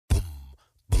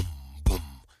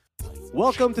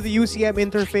Welcome to the UCM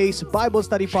Interface Bible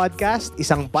Study Podcast,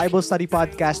 isang Bible study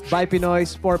podcast by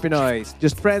Pinoys for Pinoys.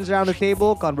 Just friends around the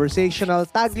table, conversational,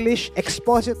 Taglish,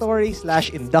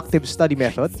 expository/inductive study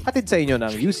method, hatid sa inyo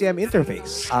ng UCM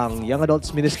Interface, ang young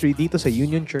adults ministry dito sa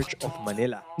Union Church of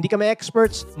Manila. Hindi kami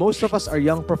experts, most of us are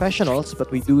young professionals,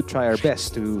 but we do try our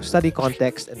best to study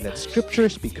context and let Scripture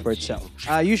speak for itself.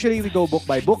 Usually we go book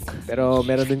by book, pero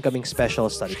meron din kaming special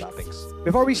study topics.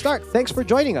 Before we start, thanks for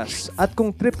joining us. At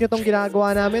kung trip nyo tong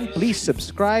ginagawa namin, please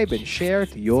subscribe and share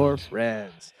to your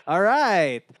friends.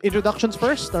 Alright, introductions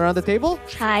first around the table.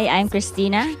 Hi, I'm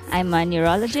Christina. I'm a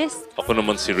neurologist. Ako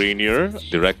naman si Rainier,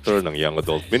 Director ng Young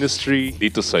Adult Ministry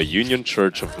dito sa Union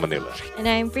Church of Manila. And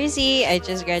I'm Prissy. I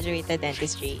just graduated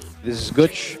dentistry. This is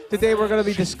Gutch. Today we're going to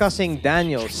be discussing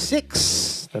Daniel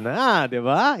 6. Ito na, di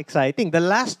ba? Exciting. The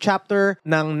last chapter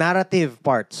ng narrative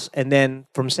parts. And then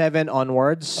from 7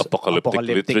 onwards, Apocalyptic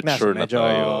literature na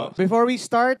tayo. Before we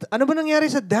start, ano ba nangyari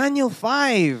sa Daniel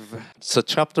 5? Sa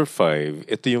chapter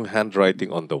 5, ito yung handwriting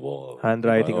on the wall.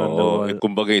 Handwriting on the wall.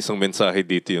 Kumbaga isang mensahe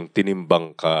dito yung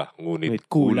tinimbang ka,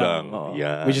 ngunit kulang.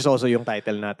 Yeah. Which is also yung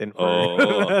title natin for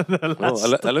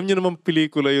alam niyo naman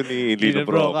pelikula yun ni Lino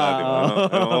Broca.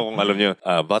 Kung alam niyo,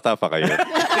 bata pa kayo.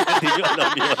 Hindi niyo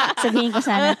alam yun. Sabihin ko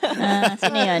sana,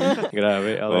 sino yun?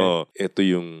 Grabe, okay. Ito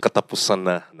yung katapusan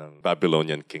na ng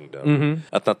Babylonian Kingdom. Mm-hmm.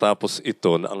 At natapos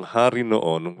ito na ang hari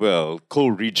noon,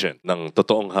 co-regent ng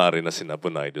totoong hari na si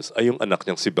Nabonidus ay yung anak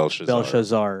niyang si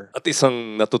Belshazzar. At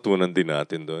isang natutunan din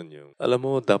natin doon yung, alam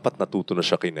mo, dapat natuto na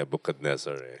siya kay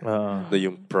Nebuchadnezzar na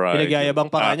yung pride.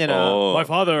 Pinagyayabang pa nga niya na, my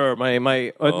father,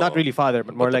 not really father,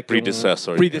 but more like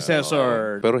predecessor.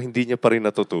 Pero hindi niya pa rin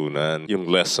natutunan yung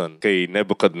lesson kay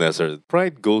Nebuchadnezzar.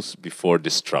 Pride goes before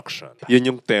destruction. Yan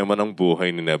yung tema ng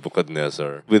buhay ni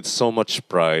Nebuchadnezzar. With so much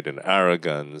pride and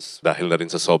arrogance, dahil na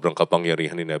rin sa sobrang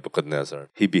kapangyarihan ni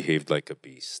Nebuchadnezzar, he behaved like a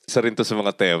beast. Isa rin to sa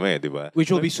mga tema di ba? Which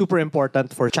will be super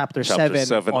important for chapter 7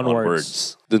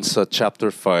 onwards. Dun sa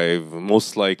chapter 5,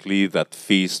 most likely that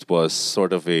feast was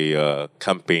sort of a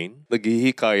campaign.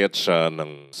 Naghihikayat siya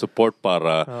ng support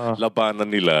para labanan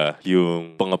nila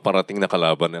yung parating na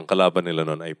kalaban. Ang kalaban nila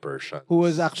noon ay Persia. Who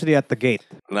was actually at the gate.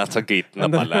 Nasa gate na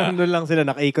pala. Nandun lang sila,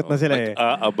 nakaikot na sila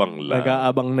Nag-aabang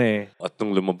na At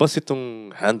nung lumabas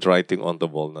itong handwriting on the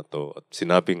wall na to, at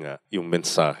sinabi nga yung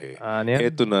mensahe,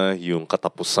 ito na yung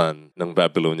katapusan ng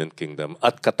Babylonian Kingdom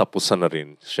at katapusan na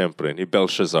rin, syempre, ni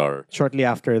Belshazzar. Shortly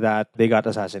after that, they got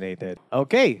assassinated.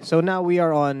 Okay, so now we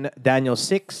are on Daniel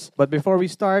 6. But before we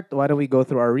start, why don't we go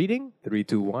through our reading? 3,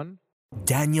 2, 1.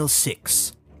 Daniel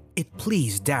 6. It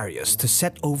pleased Darius to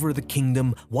set over the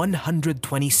kingdom 120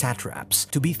 satraps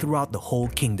to be throughout the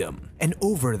whole kingdom, and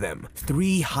over them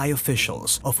 3 high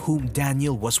officials, of whom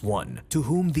Daniel was one, to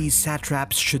whom these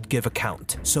satraps should give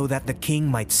account, so that the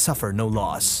king might suffer no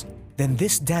loss. Then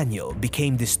this Daniel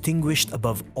became distinguished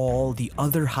above all the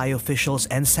other high officials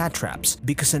and satraps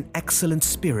because an excellent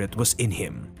spirit was in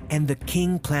him, and the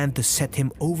king planned to set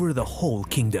him over the whole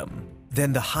kingdom.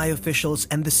 Then the high officials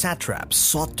and the satraps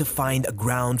sought to find a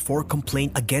ground for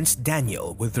complaint against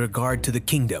Daniel with regard to the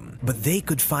kingdom, but they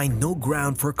could find no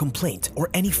ground for complaint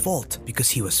or any fault because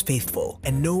he was faithful,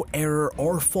 and no error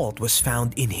or fault was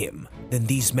found in him. Then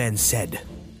these men said,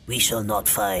 "We shall not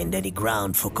find any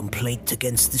ground for complaint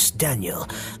against this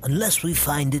Daniel unless we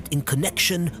find it in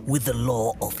connection with the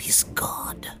law of his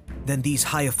God." Then these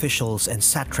high officials and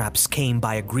satraps came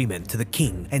by agreement to the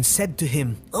king and said to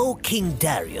him, "O King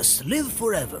Darius, live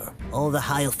forever. All the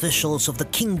high officials of the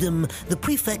kingdom, the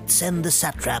prefects and the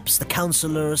satraps, the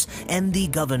counselors and the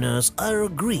governors are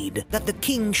agreed that the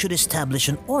king should establish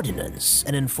an ordinance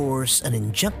and enforce an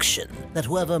injunction that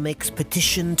whoever makes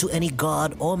petition to any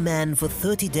god or man for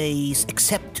 30 days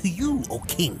except to you, O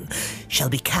king, shall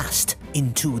be cast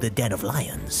into the den of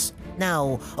lions.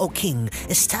 Now, O king,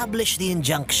 establish the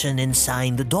injunction and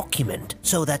sign the document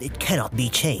so that it cannot be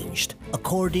changed,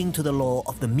 according to the law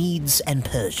of the Medes and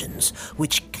Persians,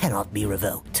 which cannot be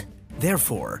revoked."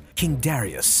 Therefore, King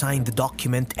Darius signed the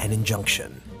document and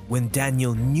injunction. When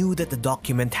Daniel knew that the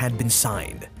document had been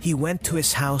signed, he went to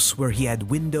his house where he had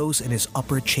windows in his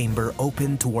upper chamber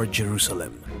open toward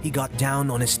Jerusalem. He got down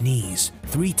on his knees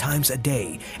 3 times a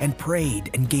day and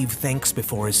prayed and gave thanks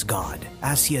before his God,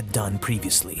 as he had done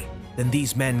previously. Then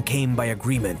these men came by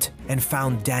agreement and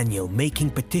found Daniel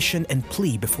making petition and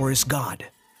plea before his God.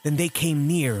 Then they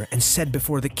came near and said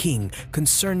before the king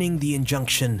concerning the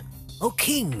injunction, "O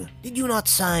king, did you not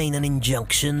sign an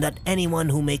injunction that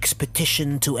anyone who makes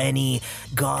petition to any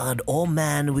god or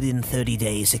man within 30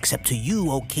 days except to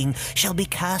you, O king, shall be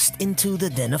cast into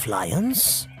the den of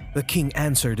lions?" The king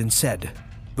answered and said,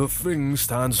 "The thing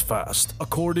stands fast,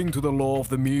 according to the law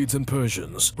of the Medes and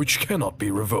Persians, which cannot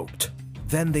be revoked."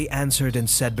 Then they answered and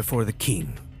said before the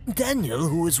king, Daniel,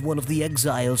 who is one of the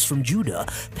exiles from Judah,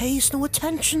 pays no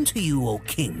attention to you, O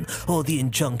king, or the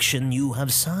injunction you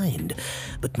have signed,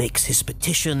 but makes his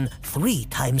petition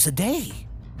 3 times a day.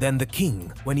 Then the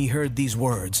king, when he heard these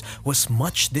words, was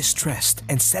much distressed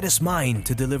and set his mind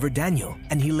to deliver Daniel,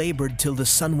 and he labored till the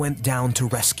sun went down to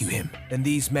rescue him. And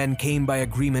these men came by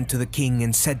agreement to the king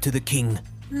and said to the king,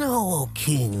 Know, O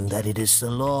king, that it is the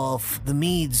law of the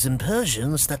Medes and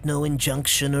Persians that no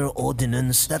injunction or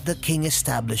ordinance that the king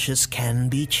establishes can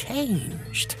be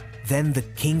changed. Then the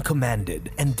king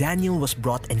commanded, and Daniel was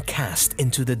brought and cast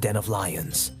into the den of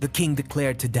lions. The king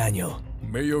declared to Daniel,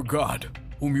 May your God,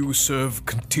 whom you serve,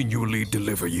 continually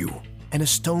deliver you. And a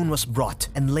stone was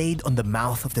brought and laid on the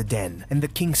mouth of the den, and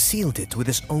the king sealed it with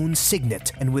his own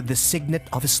signet and with the signet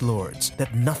of his lords,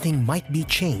 that nothing might be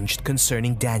changed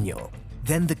concerning Daniel.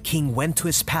 Then the king went to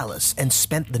his palace and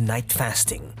spent the night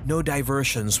fasting. No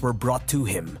diversions were brought to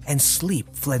him, and sleep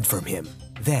fled from him.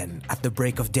 Then, at the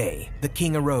break of day, the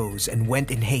king arose and went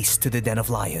in haste to the den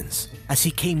of lions. As he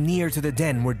came near to the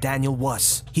den where Daniel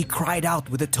was, he cried out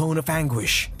with a tone of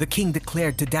anguish. The king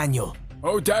declared to Daniel,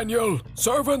 O Daniel,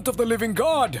 servant of the living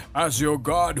God, has your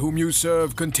God whom you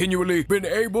serve continually been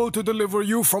able to deliver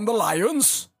you from the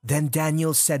lions? Then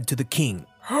Daniel said to the king,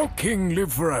 How king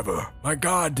live forever? My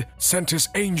God sent his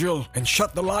angel and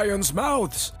shut the lions'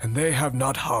 mouths, and they have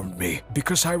not harmed me,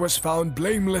 because I was found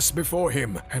blameless before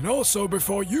him, and also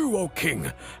before you, O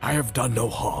king. I have done no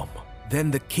harm. Then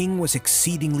the king was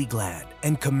exceedingly glad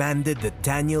and commanded that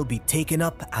Daniel be taken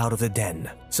up out of the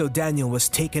den. So Daniel was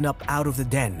taken up out of the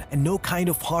den, and no kind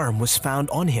of harm was found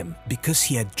on him, because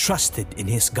he had trusted in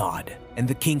his God. And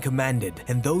the king commanded,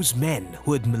 and those men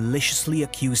who had maliciously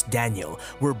accused Daniel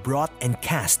were brought and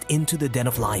cast into the den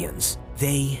of lions,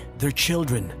 they, their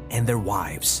children, and their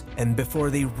wives. And before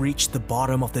they reached the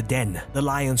bottom of the den, the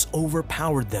lions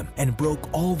overpowered them and broke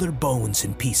all their bones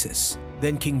in pieces.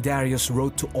 Then King Darius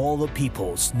wrote to all the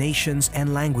peoples, nations,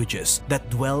 and languages that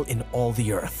dwell in all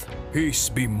the earth. Peace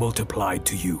be multiplied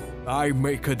to you. I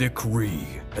make a decree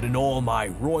that in all my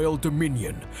royal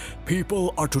dominion,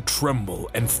 people are to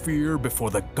tremble and fear before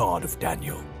the God of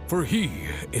Daniel. For he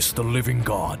is the living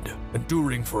God,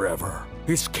 enduring forever.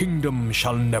 His kingdom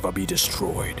shall never be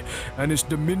destroyed, and his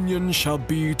dominion shall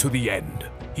be to the end.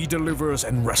 He delivers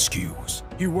and rescues.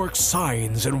 He works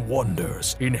signs and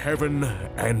wonders in heaven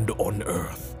and on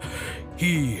earth.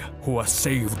 He who has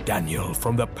saved Daniel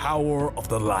from the power of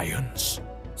the lions.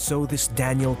 So this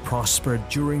Daniel prospered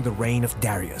during the reign of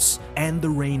Darius and the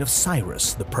reign of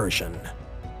Cyrus the Persian.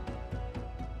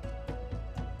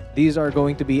 These are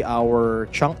going to be our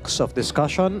chunks of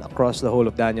discussion across the whole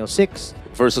of Daniel 6.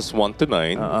 Verses 1 to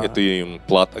 9, ito yung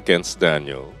plot against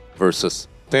Daniel. Verses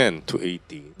 10 to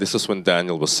 18, this is when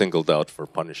Daniel was singled out for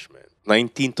punishment.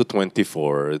 19 to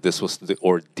 24, this was the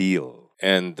ordeal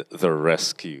and the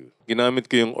rescue.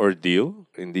 Ginamit ko yung ordeal,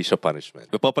 hindi siya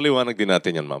punishment. Papaliwanag din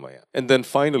natin yan mamaya. And then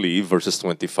finally, verses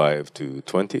 25 to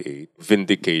 28,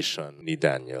 vindication ni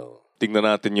Daniel. Tingnan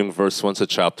natin yung verse 1 sa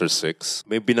chapter 6.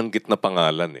 May binanggit na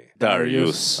pangalan eh.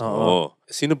 Darius. Oo.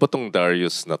 Sino ba tong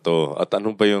Darius na to? At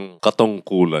ano ba yung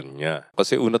katungkulan niya?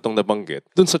 Kasi una tong nabanggit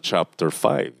dun sa chapter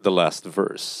 5, the last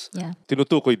verse. Yeah.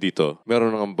 Tinutukoy dito,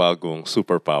 meron ng bagong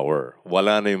superpower.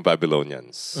 Wala na yung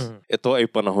Babylonians. Ito ay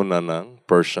panahon na ng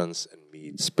Persians and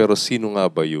Medes. Pero sino nga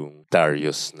ba yung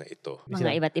Darius na ito?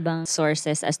 Mga iba't ibang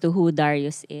sources as to who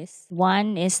Darius is.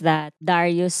 One is that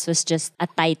Darius was just a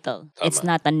title. Tama. It's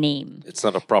not a name. It's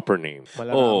not a proper name.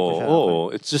 Wala na ako siya.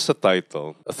 It's just a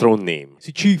title, a throne name.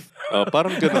 Si Chief.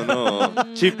 Parang gano'n, no?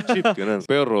 Cheap, gano'n.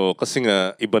 Pero kasi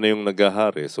nga, iba na yung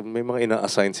nag-ahari. So may mga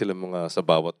ina-assign sila mga sa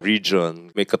bawat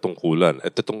region, may katungkulan.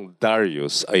 At itong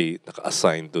Darius ay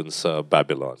naka-assign dun sa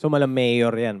Babylon. So malang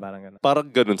mayor yan, parang gano'n. Parang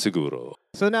gano'n siguro.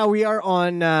 So now we are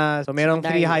on, so merong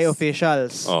 3 high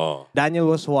officials. Oh.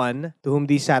 Daniel was one, to whom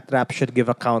these satraps should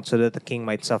give account so that the king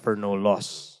might suffer no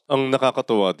loss. Ang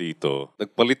nakakatuwa dito,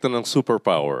 nagpalit na ng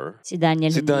superpower. Si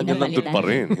Daniel Nandun pa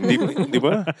rin. Hindi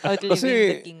ba? Outliving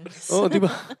the kings. Di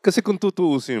ba? Kasi kung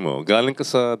tutuusin mo, galing ka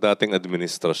sa dating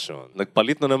administrasyon,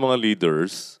 nagpalit na ng mga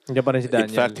leaders. Hindi pa rin si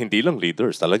Daniel. In fact, hindi lang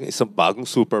leaders. Talagang isang bagong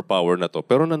superpower na to.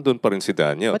 Pero nandun pa rin si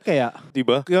Daniel. Ba't kaya? Di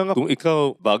ba? Kaya nga, kung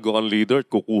ikaw bago kang leader,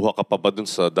 kukuha ka pa ba dun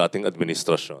sa dating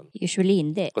administrasyon? Usually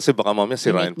hindi. Kasi baka mamaya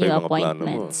sirain pa New yung mga plano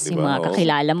mo. appointments, Di yung ba? mga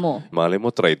kakilala mo. Malay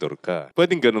mo, traitor ka.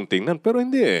 Pwedeng ganung tingnan, pero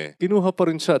hindi eh. Kinuha pa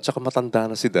rin siya at saka matanda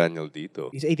na si Daniel dito.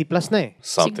 He's 80 plus na eh.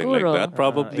 Something Siguro. like that,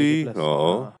 probably. 80 plus.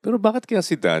 Oo. Pero bakit kaya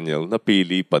si Daniel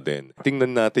napili pa din?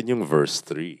 Tingnan natin yung verse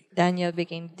 3. Daniel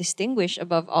became distinguished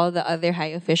above all the other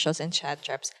high officials and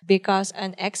satraps because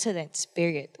an excellent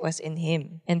spirit was in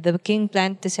him. And the king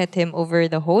planned to set him over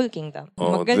the whole kingdom.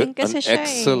 Magaling kasi an siya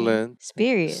excellent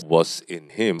spirit. was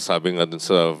in him. Sabi nga dun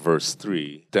sa verse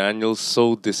 3, Daniel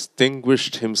so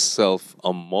distinguished himself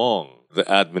among the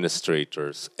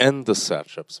administrators and the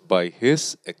satraps by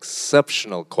his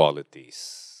exceptional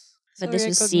qualities. But this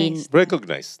was seen.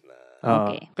 Recognized na.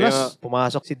 Okay. Plus, Kaya-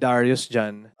 pumasok si Darius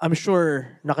dyan. I'm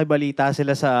sure nakibalita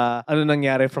sila sa ano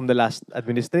nangyari from the last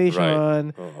administration.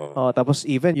 Oo. Tapos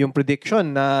even yung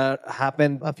prediction na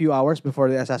happened a few hours before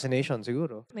the assassination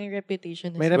siguro. May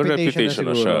reputation. May May reputation, reputation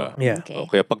na siguro. siya. Yeah. Okay.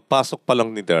 Kaya pagpasok pa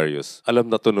lang ni Darius, alam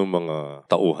na to ng mga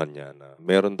tauhan niya na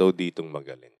meron daw ditong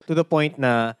magaling. To the point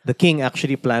na the king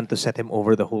actually planned to set him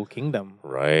over the whole kingdom.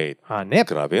 Right. Hanep.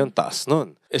 Grabe ang taas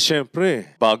nun.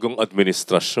 Syempre, bagong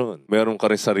administrasyon. Meron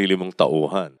ka rin sarili mong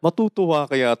tauhan. Matutuwa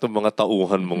kaya itong mga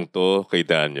tauhan mong to kay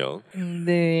Daniel?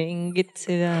 Hindi, inggit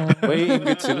sila. May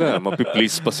inggit sila.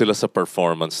 Mapiplease pa sila sa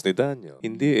performance ni Daniel.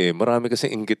 Hindi Marami kasi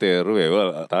inggitero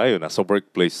Well, tayo, nasa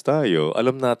workplace tayo.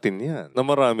 Alam natin yan. Na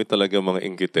marami talaga mga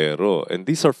inggitero. And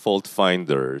these are fault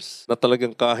finders na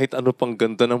talagang kahit ano pang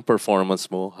ganda ng performance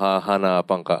mo,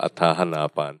 hahanapan ka at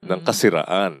hahanapan ng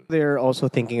kasiraan. They're also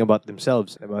thinking about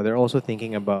themselves. Diba? They're also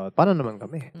thinking about, paano naman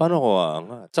kami? Paano ko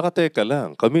aangat? Tsaka teka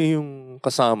lang, kami yung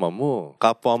kasama mo.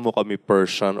 Kapwa mo kami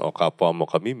Persian o kapwa mo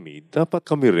kami Mede, dapat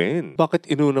kami rin. Bakit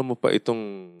inuna mo pa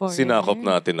itong sinakop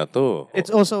natin na to?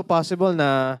 It's also possible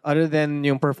na other than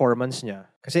yung performance niya,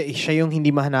 kasi siya yung hindi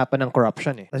mahanapan ng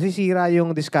corruption eh. Nasisira yung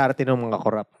diskarte ng mga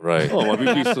corrupt. Right.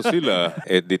 Mabibisto sila.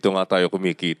 Dito nga tayo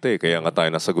kumikita Kaya nga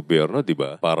tayo nasa gobyerno, di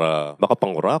ba? Para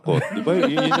makapangurakot. Di ba?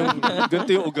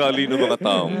 Ganito yung ugali ng mga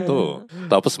taong to.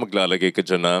 Tapos maglalagay ka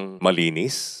dyan ng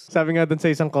malinis. Sabi nga dun sa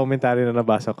isang commentary na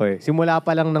nabasa ko simula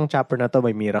pa lang ng chapter na to,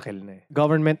 may miracle na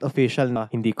Government official na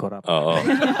hindi corrupt. Oo.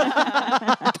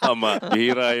 Tama.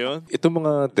 Bihira yun. Itong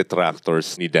mga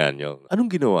detractors ni Daniel,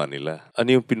 anong ginawa nila?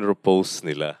 Ano yung pinropose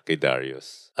nila kay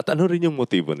Darius? At ano rin yung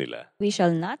motibo nila? We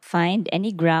shall not find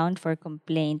any ground for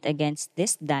complaint against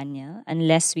this Daniel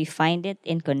unless we find it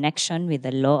in connection with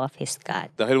the law of his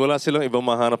God. Dahil wala silang ibang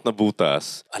mahanap na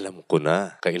butas, alam ko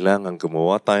na, kailangan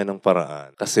gumawa tayo ng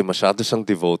paraan. Kasi masyado siyang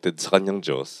devoted sa kanyang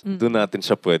Diyos, doon natin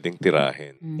siya pwedeng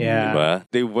tirahin. Yeah. Diba?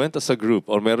 They went as a group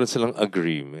or meron silang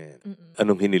agreement.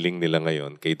 Anong hiniling nila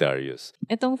ngayon kay Darius?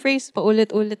 Itong phrase,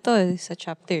 paulit-ulit to sa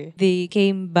chapter. They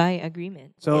came by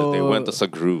agreement. So, They went as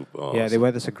a group. Oh, yeah, they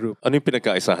went as a group Ano yung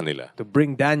pinagkaisahan nila? to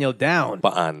bring Daniel down.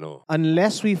 Paano?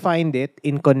 Unless we find it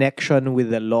in connection with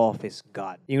the law of his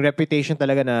God. Yung reputation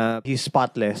talaga na he's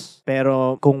spotless.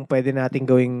 Pero kung pwede nating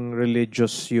gawing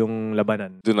religious yung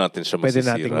labanan, Doon natin siya pwede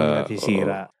masisira. nating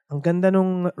masisira. Ang ganda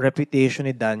nung reputation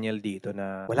ni Daniel dito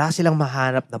na wala silang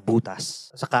mahanap na butas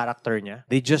sa character niya.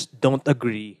 They just don't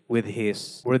agree with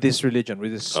his religion,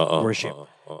 with his worship.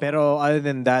 Pero other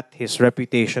than that, his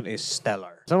reputation is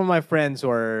stellar. Some of my friends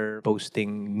were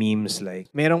posting memes like,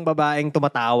 merong babaeng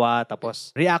tumatawa,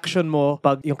 tapos reaction mo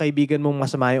pag yung kaibigan mong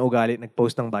masama yung ugali,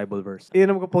 nag-post ng Bible verse. Hindi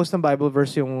na mag-post ng Bible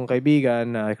verse yung kaibigan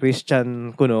na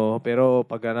Christian kuno, pero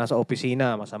pag nasa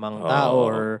opisina, masamang tao,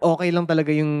 or okay lang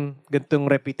talaga yung gantong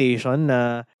reputation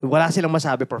na wala silang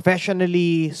masabi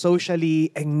professionally,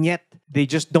 socially, and yet they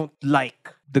just don't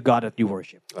like the God that you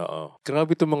worship. Oo.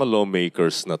 Grabe itong mga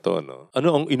lawmakers na to, no?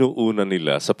 Ano ang inuuna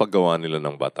nila sa paggawa nila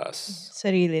ng batas?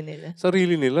 Sarili nila.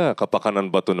 Sarili nila.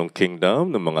 Kapakanan ba to ng kingdom,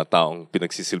 ng mga taong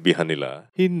pinagsisilbihan nila?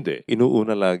 Hindi.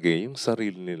 Inuuna lagi yung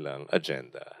sarili nilang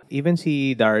agenda. Even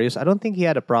si Darius, I don't think he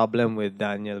had a problem with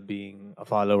Daniel being a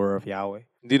follower of Yahweh.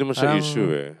 Hindi naman siya Parang- issue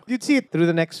You'd see it through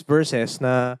the next verses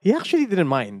na he actually didn't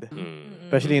mind.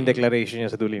 Especially in declaration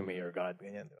niya sa dulo, may your God.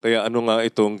 Ganyan. Kaya ano nga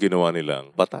itong ginawa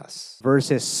nilang batas?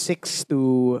 Verses 6 to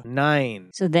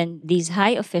 9. So then these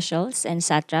high officials and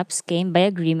satraps came by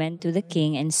agreement to the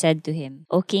king and said to him,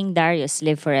 O King Darius,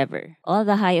 live forever. All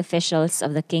the high officials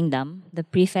of the kingdom, the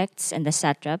prefects and the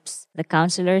satraps, the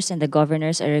counselors and the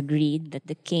governors are agreed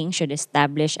that the king should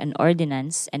establish an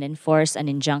ordinance and enforce an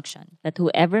injunction that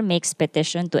whoever makes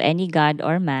petition to any god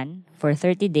or man for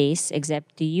 30 days,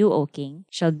 except to you, O king,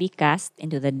 shall be cast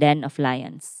into the den of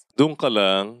lions. Doon ka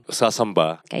lang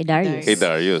sasamba Kay Darius. kay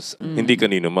Darius. Hindi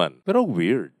kanino man. Pero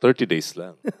weird. 30 days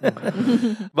lang.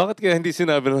 Bakit kaya hindi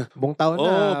sinabi na, Buong taon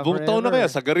na. buong taon na kaya,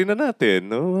 sagarin na natin.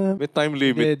 No? May time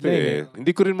limit pa eh.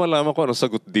 Hindi ko rin malaman kung anong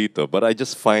sagot dito. But I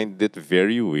just find it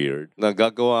very weird na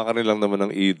gagawa ka rin lang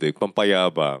naman ng edict,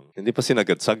 pampayabang. Hindi pa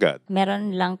sinagad-sagad.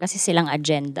 Meron lang kasi silang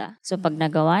agenda. So pag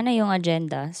nagawa na yung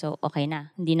agenda, so okay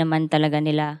na. Hindi naman talaga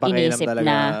nila Pakialam iniisip talaga.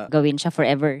 na gawin siya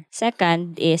forever.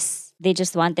 Second is, they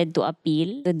just wanted to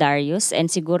appeal to Darius, and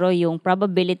siguro yung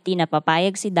probability na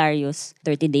papayag si Darius,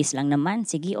 30 days lang naman.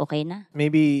 Sige, okay na.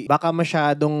 Maybe baka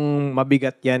masyadong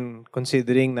mabigat yan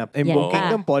considering na Yan buong pa.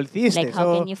 kingdom polytheist. Like, eh.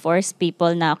 how So, can you force people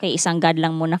na, okay, isang God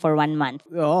lang muna for 1 month?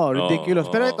 ridiculous.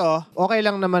 Oo. Pero ito, okay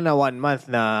lang naman na 1 month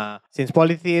na since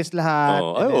polytheist lahat.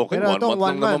 Ay, okay. Pero 1 itong month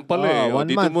lang naman pala eh. Oh, 1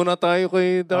 Dito month. muna tayo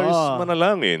kay Darius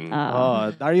manalangin.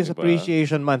 Darius Diba?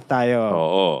 Appreciation Month tayo.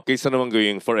 Oo. Kaysa naman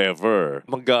going forever,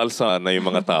 mag-aalsa na yung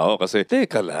mga tao kasi,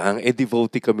 teka lang,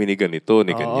 devotee kami ni ganito,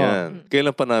 ni ganyan.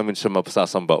 Kailan pa namin siya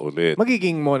mapasasamba ulit?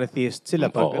 Magiging monotheist sila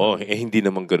pag Oo, hindi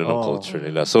naman ganun ang culture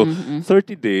nila. So,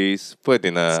 30 days, pwede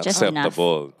na It's just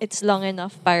acceptable. It's long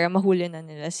enough para mahuli na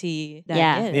nila si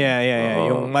Daniel. Yeah.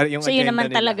 Oo. Yung So yun agenda naman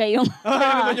nila. talaga yung... Yun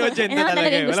naman yung agenda Yun naman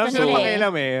talaga. yung Walang gusto nila eh.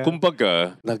 pakialam eh. Kumbaga,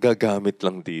 nagagamit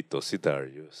lang dito si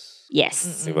Darius.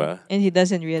 Yes. Di ba? And he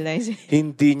doesn't realize it.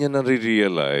 Hindi niya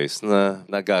nare-realize na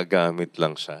nagagamit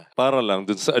lang siya para lang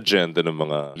dun sa agenda ng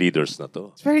mga leaders na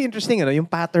to. It's very interesting, yung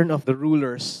pattern of the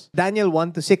rulers. Daniel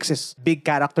 1 to 6 is big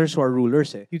characters who are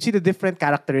rulers. Eh. You'd see the different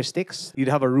characteristics. You'd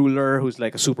have a ruler who's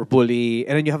like a super bully,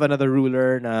 and then you have another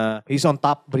ruler na he's on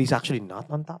top, but he's actually not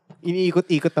on top.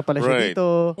 Iniikot-ikot na pala siya Right.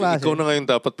 dito. Ikaw na ngayon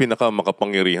dapat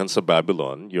pinaka-makapangyarihan sa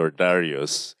Babylon. You're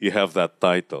Darius. You have that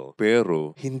title.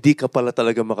 Pero, hindi ka pala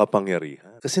talaga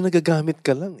makapangyarihan. Kasi nagagamit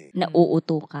ka lang eh.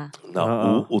 Nauuto ka.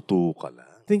 Nauuto ka lang.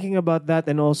 Thinking about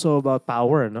that and also about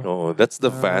power, no? No, that's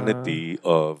the vanity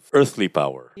of earthly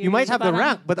power. You might have the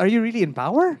rank, but are you really in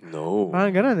power? No.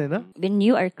 Parang ganun no? When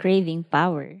you are craving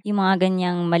power, yung mga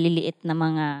ganyang maliliit na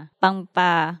mga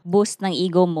pangpa-boost ng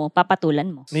ego mo,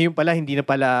 papatulan mo. Na yung pala, hindi na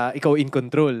pala ikaw in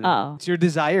control. Oo. It's your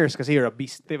desires kasi you're a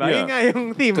beast, diba? Yeah. Yun nga yung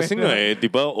theme. Kasi nga di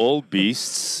ba, all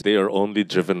beasts, they are only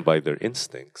driven by their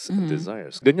instincts and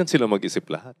desires. Ganyan sila mag-isip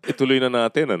lahat. Ituloy na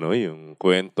natin, yung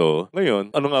kwento.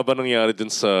 Ngayon, ano nga ba nangyari dun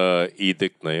sa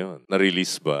edict na yon?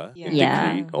 Na-release ba? Yeah. Yung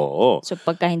decree? Oo. So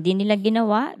pagka hindi nila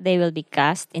ginawa, they will be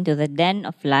cast into the den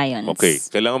of lions. Okay,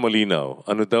 kailangan malinaw.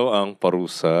 Ano daw ang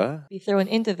parusa? Be thrown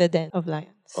into the den of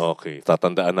lions. Okay,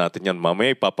 tatandaan natin yan.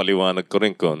 Mamaya ipapaliwanag ko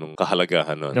rin kung anong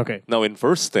kahalagahan nun. Okay. Now in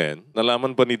verse 10,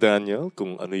 nalaman ba ni Daniel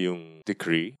kung ano yung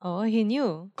decree? Oh, he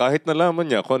knew. Kahit nalaman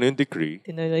niya kung ano yung decree,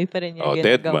 Tinuloy pa rin niya Oh, yung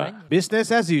dead ginagawa ba? niya.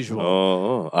 Business as usual.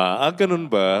 oo.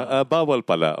 Ganun ba? Bawal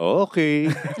pala.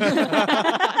 Okay.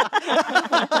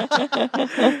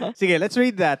 Sige, let's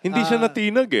read that. Hindi siya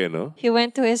natinag no? He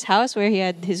went to his house where he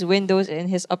had his windows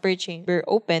in his upper chamber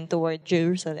open toward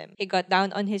Jerusalem. He got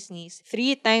down on his knees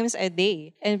 3 times a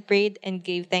day and prayed and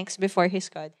gave thanks before his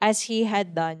God as he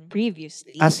had done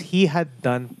previously. As he had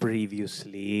done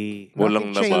previously.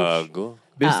 Walang Nothing changed. nabago.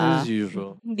 Business as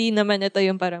usual. Hindi naman ito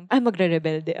yung parang,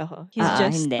 magre-rebelde ako. He's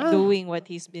just hindi. doing what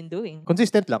he's been doing.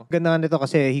 Consistent lang. Ganda nga nito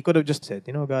kasi he could have just said,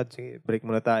 God, sige, break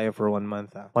muna tayo for 1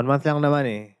 month. 1 month lang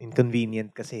naman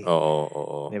Inconvenient kasi.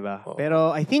 Oo. Diba? Oo.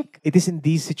 Pero I think it is in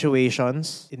these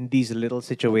situations, in these little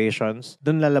situations,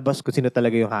 doon lalabas kung sino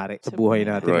talaga yung hari sa buhay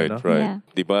natin. Right, ano? right.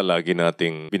 Yeah. Di ba lagi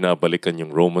nating binabalikan yung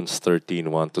Romans 13,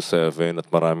 1-7 at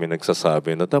marami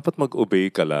nagsasabi na dapat mag-obey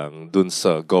ka lang dun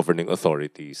sa governing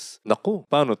authorities. Naku,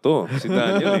 paano to? Si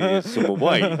Daniel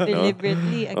sumuway. No?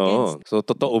 Deliberately Oo. against. So,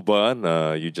 totoo ba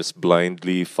na you just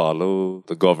blindly follow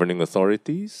the governing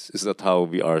authorities? Is that how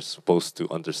we are supposed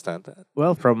to understand that?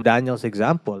 Well, from Daniel's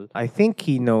example, I think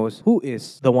he knows who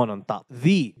is the one on top,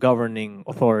 the governing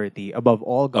authority above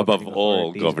all governing Above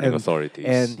all authorities. governing And- authorities.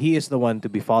 And he is the one to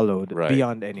be followed Right.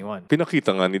 beyond anyone.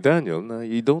 Pinakita nga ni Daniel na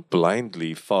you don't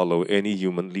blindly follow any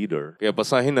human leader. Kaya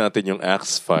basahin natin yung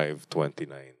Acts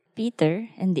 5:29. Peter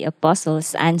and the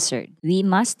apostles answered, "We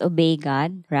must obey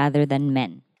God rather than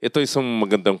men." Ito isang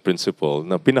magandang principle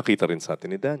na pinakita rin sa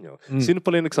atin ni Daniel. Sino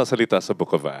pala yung nagsasalita sa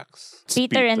Book of Acts? It's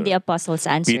Peter and the apostles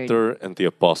answered, Peter and the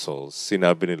apostles,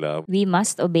 sinabi nila, "We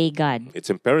must obey God."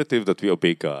 it's imperative that we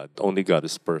obey God. Only God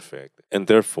is perfect. And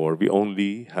therefore, we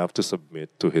only have to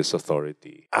submit to His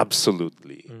authority.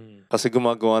 Absolutely. Kasi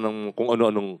gumagawa ng kung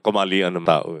ano-anong kamalian ng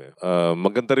tao eh.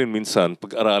 Maganda rin minsan,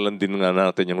 pag-aralan din nga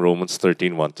natin yung Romans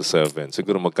 13:1-7.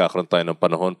 Siguro magkakaroon tayo ng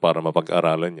panahon para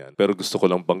mapag-aralan yan. Pero gusto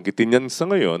ko lang banggitin yan sa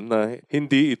ngayon na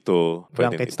hindi ito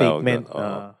pwedeng Blanket itawag statement.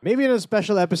 Maybe in a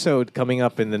special episode coming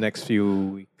up in the next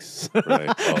few weeks.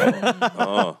 Right.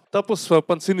 Oo. Tapos,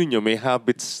 pansinin nyo, may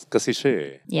habits kasi siya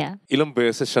eh. Yeah. Ilang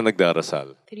beses siya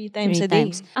nagdarasal? 3 times 3 a day.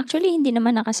 times. Actually, hindi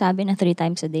naman nakasabi na 3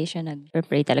 times a day siya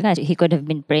nag-pray talaga. He could have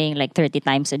been praying like 30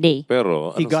 times a day.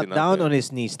 Pero, He anong got sinabi? down on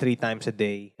his knees 3 times a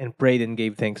day and prayed and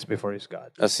gave thanks before his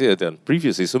God. As yun,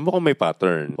 previously, so mukhang may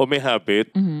pattern o may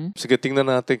habit. Sige,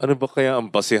 tingnan natin, ano ba kaya ang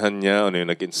basihan niya, ano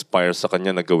yung nag-inspire sa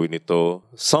kanya na gawin ito?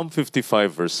 Psalm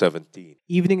 55:17.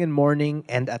 Evening and morning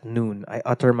and at noon, I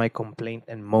utter my complaint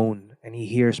and moan, and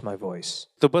he hears my voice.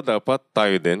 Ito ba dapat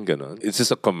tayo din ganun? Is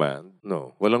this a command?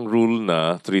 No. Walang rule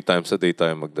na 3 times a day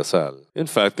tayo magdasal. In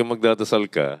fact, kung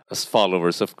magdadasal ka as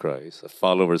followers of Christ, as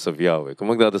followers of Yahweh, kung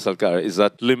magdadasal ka, is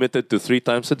that limited to 3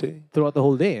 times a day? Throughout the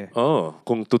whole day. Oh,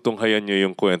 kung tutunghayan niyo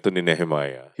yung kwento ni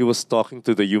Nehemiah, he was talking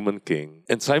to the human king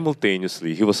and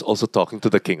simultaneously, he was also talking to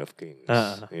the King of Kings.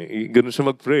 Ganun siya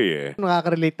mag-pray eh.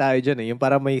 Nakaka-relate tayo dyan eh. Yung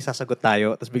parang may sasagot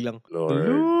tayo, tapos biglang,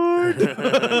 Lord.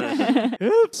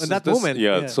 in that moment.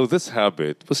 So this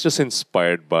habit was just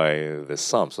inspired by this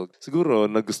psalm. So siguro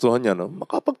nagustuhan niya, no?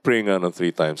 Makapag-pray nga ng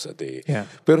 3 times a day. Yeah.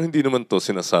 Pero hindi naman to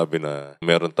sinasabi na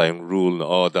meron tayong rule na,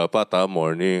 dapat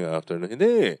morning, afternoon.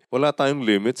 Hindi. Wala tayong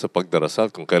limit sa pagdarasal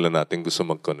kung kailan natin gusto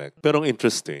mag-connect. Pero ang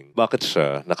interesting, bakit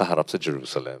siya nakaharap sa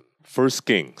Jerusalem? 1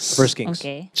 Kings.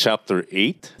 Okay. Chapter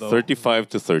 8,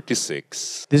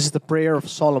 35-36. This is the prayer of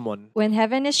Solomon. When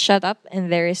heaven is shut up and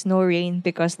there is no rain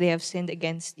because they have sinned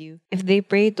against you, if they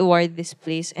pray toward this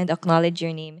place and acknowledge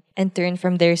your name and turn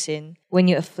from their sin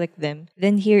when you afflict them,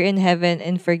 then hear in heaven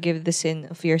and forgive the sin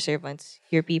of your servants,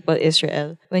 your people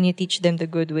Israel, when you teach them the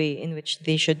good way in which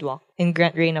they should walk, and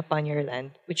grant rain upon your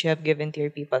land, which you have given to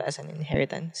your people as an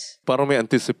inheritance. Parang may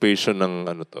anticipation ng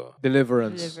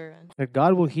Deliverance. That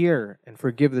God will hear and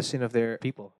forgive the sin of their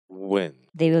people. When?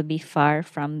 They will be far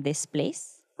from this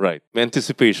place. Right. May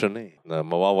anticipation na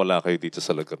mawawala kayo dito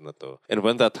sa lugar na to. And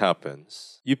when that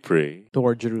happens, you pray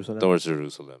Toward Jerusalem. towards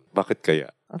Jerusalem. Bakit kaya?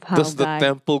 Of how Does the God...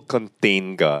 temple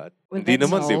contain God? Well, Hindi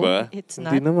that's naman, all. di ba? It's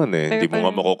Hindi not. naman eh. Pero Hindi mo nga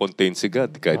parang- mako-contain si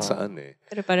God kahit saan eh.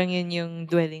 Pero parang yun yung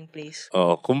dwelling place.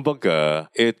 Kumbaga,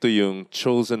 ito yung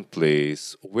chosen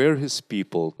place where His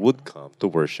people would come to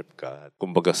worship God.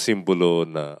 Kumbaga, simbolo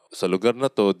na sa lugar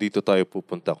na to, dito tayo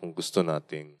pupunta kung gusto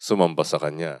nating sumamba sa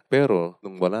Kanya. Pero,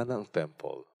 nung wala na ang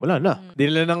temple, Wala na.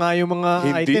 Dinala na nga yung mga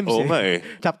items oo nga eh.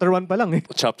 Chapter 1 pa lang eh.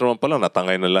 Chapter 1 pa lang,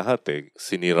 natangay na lahat eh.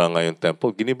 Sinira nga yung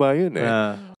temple, giniba yun eh.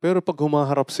 Pero pag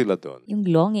humaharap sila doon, Yung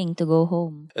longing to go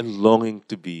home. and longing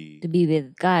to be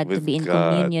With God. To With be in God.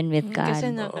 communion with God.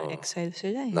 Kasi naka-exile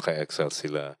sila eh. naka-excel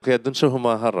sila. Kaya doon siya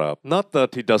humaharap. Not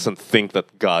that he doesn't think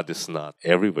that God is not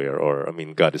everywhere or,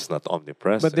 God is not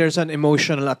omnipresent. But there's an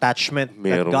emotional attachment that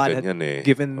Merong God had ganyan eh.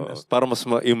 given Oo. us. Para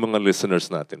yung mga listeners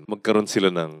natin, magkaroon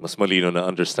sila ng mas malino na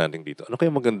understanding dito. Ano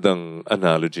kaya magandang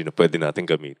analogy na pwede natin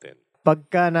gamitin?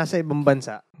 Pagka nasa ibang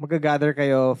bansa, mag-gather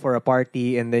kayo for a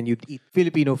party and then you'd eat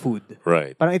Filipino food.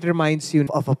 Right. Parang it reminds you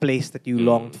of a place that you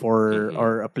longed for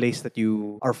or a place that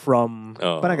you are from.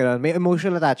 Oo. Parang ganun. May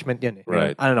emotional attachment yun eh.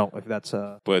 Right. I don't know if that's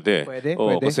a... Pwede.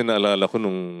 Oo, Pwede. kasi naalala ko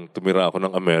nung tumira ako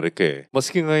ng Amerika eh.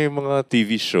 Maski nga yung mga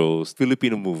TV shows,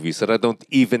 Filipino movies that I don't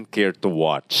even care to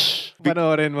watch.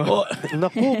 Panoorin mo. Oh,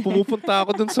 naku, pumupunta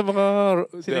ako dun sa mga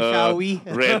Sila Shawi.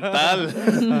 rental.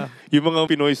 Yung mga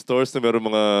Pinoy stores na meron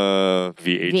mga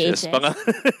VHS pa nga.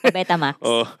 O Betamax.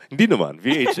 Oh, hindi naman.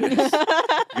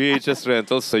 VHS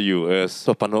rentals sa US.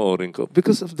 So, panoorin ko.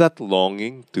 Because of that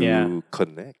longing to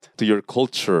connect to your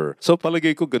culture. So,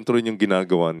 palagay ko, ganito rin yung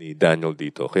ginagawa ni Daniel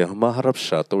dito. Kaya humaharap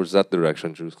siya towards that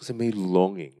direction, Jews. Kasi may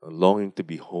longing. Longing to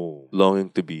be home.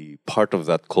 Longing to be part of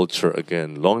that culture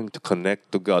again. Longing to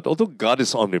connect to God. Although God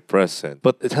is omnipresent,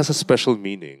 but it has a special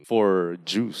meaning for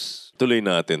Jews. Tuloy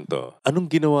natin to. Anong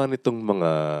ginawa nitong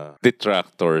mga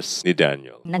detractors ni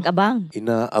Daniel? Nag-abang.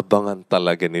 Inaabangan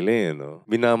talaga nila eh, no?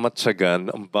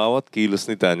 Minamatsagan ang bawat kilos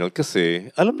ni Daniel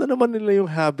kasi alam na naman nila yung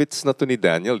habits na to ni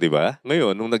Daniel, di ba?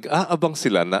 Ngayon, nung nag-aabang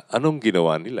sila na anong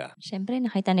ginawa nila? Siyempre,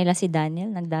 nakita nila si Daniel,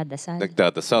 nagdadasal.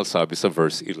 Nagdadasal, sabi sa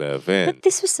verse 11. But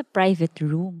this was a private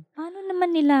room. Paano naman nalaman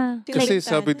nila? Kasi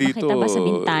sabi dito, Nakita ba sa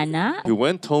bintana? he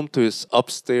went home to his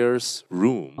upstairs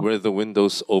room where the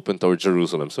windows open toward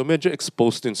Jerusalem. So medyo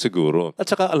exposed din siguro. At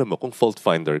saka alam mo, kung fault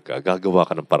finder ka, gagawa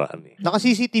ka ng paraan eh.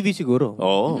 Naka-CCTV siguro.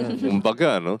 Oo,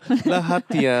 kumbaga, no? Lahat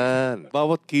yan.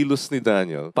 Bawat kilos ni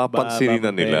Daniel, papansinin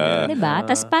na nila. Diba?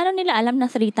 Tapos paano nila alam na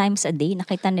 3 times a day?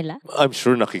 Nakita nila? I'm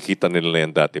sure nakikita nila na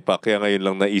yan dati pa. Kaya ngayon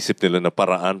lang naisip nila na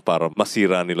paraan para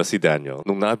masira nila si Daniel.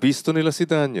 Nung nabisto nila si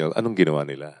Daniel, anong ginawa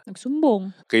nila?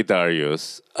 Nagsumbong. Kay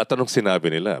Darius, at anong sinabi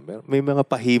nila? May mga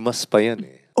pahimas pa yan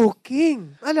eh. Oh,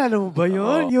 King! Alala mo ba yun?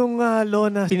 Oo. Yung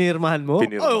law na pinirmahan mo?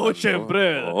 Pinirmahan mo.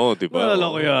 syempre. Oo, di ba? Alala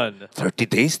ko yan. 30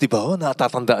 days, di ba? Oh,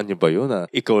 natatandaan niyo ba yun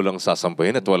na ikaw lang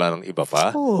sasambahin at wala nang iba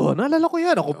pa? Oo, naalala ko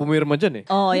yan. Ako pumirma dyan eh.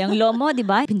 Oh, yung law mo, di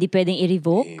ba? Hindi pwedeng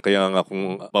i-revoke. Kaya nga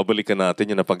kung babalikan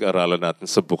natin yung napag-aralan natin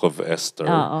sa Book of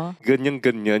Esther, Oo.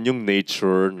 ganyan-ganyan yung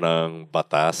nature ng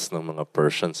batas ng mga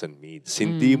Persians and Medes.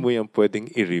 Hindi mo yan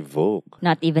pwedeng i-revoke.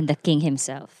 Not even the king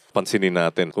himself. Pansinin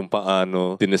natin kung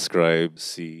paano dinescribe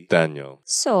si Daniel.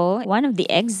 So, one of the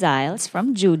exiles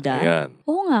from Judah. Ayan.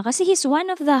 Oo nga, kasi he's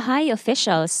one of the high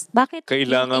officials. Bakit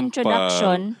Kailangan yung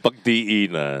introduction?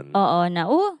 pagdiinan. Oo, na,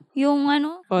 yung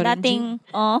Foreign dating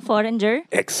foreigner.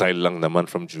 Exile lang naman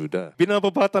from Judah.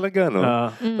 Binababa talaga, no?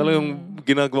 Talagang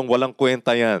ginagawang walang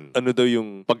kwenta yan. Ano daw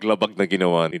yung paglabag na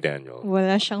ginawa ni Daniel?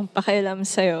 Wala siyang pakialam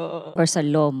sa'yo. Or sa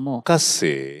law mo.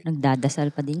 Kasi,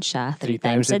 Nagdadasal pa din siya 3 Three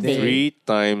times a day. 3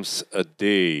 times a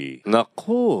day.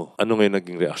 Naku! Ano ngayon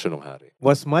naging reaksyon ng hari?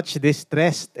 Was much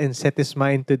distressed and set his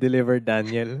mind to deliver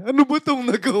Daniel. Ano ba itong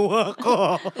nagawa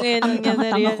ko? Ngayon Ang niya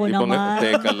tanga-tanga ko Ibang naman.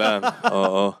 teka lang.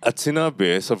 Oo. At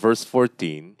sinabi sa verse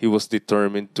 14, he was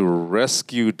determined to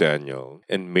rescue Daniel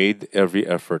and made every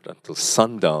effort until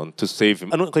sundown to save him.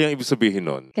 Ano kaya ibig sabihin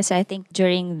nun? Kasi I think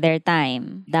during their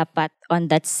time, dapat on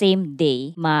that same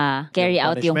day, ma-carry Yung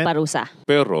out yung punishment? parusa.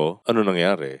 Pero, ano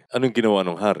nangyari? Anong ginawa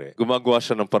ng hari? Gumagawa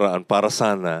siya ng paraan para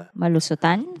sana.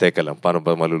 Malusutan? Teka lang, paano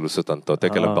ba malulusutan to?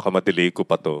 Teka lang, Oo. baka madelay ko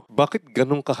pa to. Bakit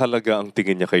ganun kahalaga ang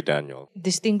tingin niya kay Daniel?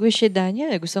 Distinguished si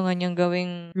Daniel. Gusto nga niyang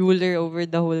gawing ruler over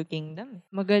the whole kingdom.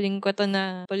 Magaling ko to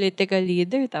na political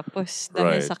leader. Tapos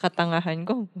dahil Right. sa katangahan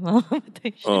ko,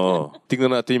 mamamatay siya. Oo.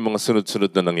 Tingnan natin yung mga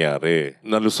sunod-sunod na nangyari.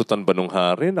 Nalusutan ba nung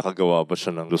hari? Nakagawa ba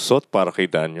siya ng lusot para kay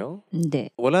Daniel?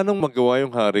 Hindi. Wala nang magawa yung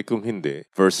hari kung hindi.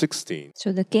 Verse 16. So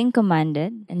the king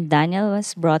commanded, and Daniel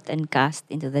was brought and cast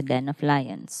into the den of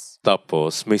lions.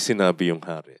 Tapos, may sinabi yung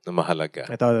hari na mahalaga.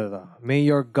 Ito. May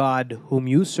your God, whom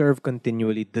you serve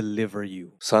continually, deliver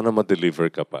you. Sana ma-deliver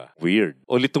ka pa. Weird.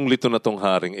 O litong-lito na tong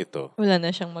haring ito. Wala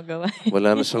na siyang magawa.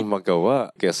 Wala na siyang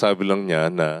magawa. Kaya sabi lang niya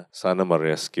na sana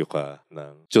ma-rescue ka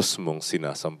ng Diyos mong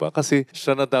sinasamba. Kasi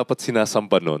siya na dapat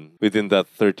sinasamba nun within that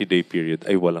 30-day period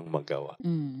ay walang magawa.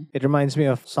 It reminds me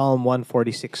of Psalm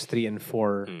 146, 3 and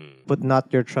 4. Put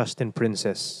not your trust in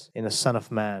princes, in a son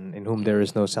of man, in whom there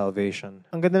is no salvation.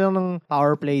 Ang ganda lang ng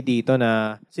power play dito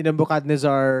na si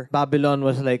Nebuchadnezzar, Babylon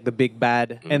was like the big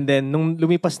bad. And then, nung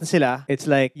lumipas na sila, it's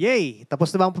like, yay!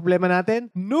 Tapos na ba ang problema natin?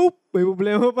 Nope! May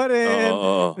problema pa rin.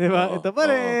 Oo. Diba? Ito pa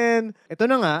rin. Ito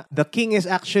na nga, the king is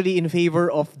actually in favor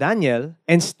of Daniel,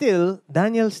 and still,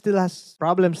 Daniel still has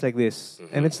problems like this.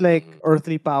 And it's like,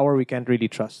 earthly power we can't really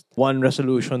trust. One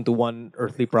resolution to one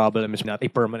earthly problem is not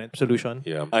a permanent solution.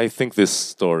 Yeah. I think this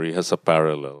story has a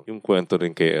parallel. Yung kwento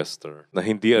rin kay Esther na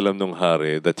hindi alam nung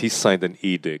hari that he signed an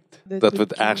edict that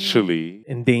would actually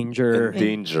Endanger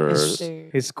endanger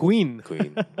his queen.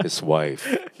 queen, his wife.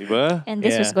 Diba? And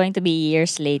this Yeah. was going to be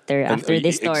years later after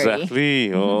this story.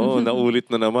 Exactly. Oo, naulit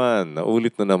na naman.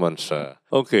 Naulit na naman siya.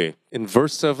 Okay. In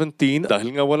verse 17,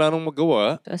 dahil nga wala nang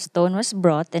magawa, So a stone was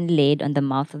brought and laid on the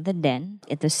mouth of the den.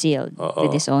 It was sealed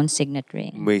with his own signet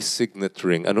ring. may signet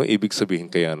ring. Anong ibig sabihin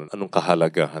kaya nun? Anong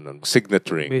kahalagahan nun? Signet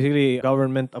ring. Basically,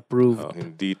 government approved.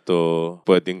 Hindi to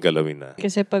pwedeng galawin na.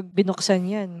 Kasi pag binuksan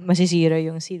yan, masisira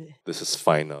yung seal. This is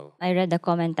final. I read a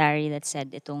commentary that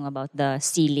said itong about the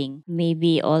sealing.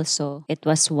 Maybe also it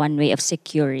was one way of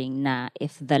securing na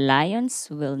if the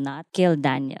lions will not kill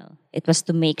Daniel, it was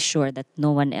to make sure that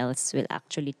no one else will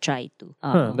actually try to.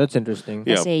 That's interesting.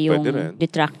 Yeah, Kasi yung pwede rin.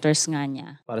 detractors nga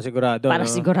niya, Para sigurado. para no?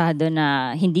 sigurado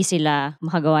na hindi sila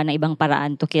makagawa ng ibang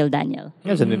paraan to kill Daniel.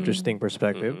 That's an interesting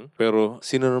perspective. Pero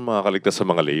sino nang makakaligtas sa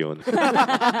mga leon?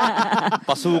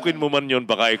 Pasukin mo man yon,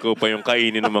 baka ikaw pa yung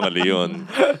kainin ng mga leon.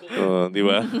 Di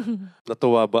ba?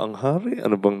 Natuwa ba ang hari?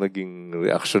 Ano bang naging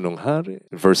reaction ng hari?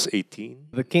 Verse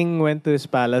 18. The king went to his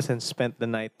palace and spent the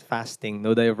night fasting.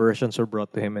 No diversions were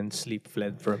brought to him and sleep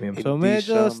fled from him. So Hindi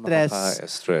medyo siya stress.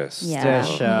 Stress. Yeah. Stress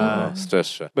siya. Stress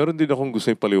siya. Meron din akong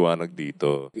gusto yung paliwanag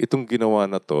dito. Itong ginawa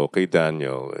na to kay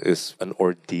Daniel is an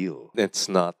ordeal. It's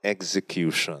not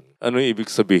execution. Ano yung ibig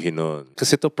sabihin nun?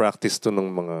 Kasi ito practice to ng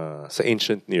mga sa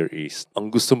ancient Near East. Ang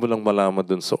gusto mo lang malaman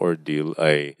dun sa ordeal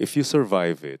ay if you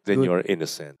survive it, then Good. you are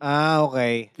innocent.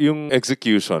 Okay. Yung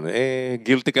execution,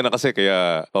 guilty ka na kasi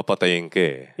kaya papatayin ka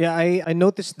eh. Yeah, I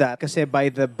noticed that kasi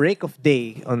by the break of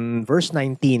day on verse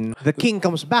 19, the king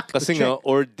comes back Kasi to nga, check.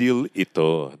 ordeal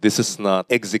ito. This is not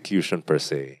execution per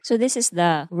se. So this is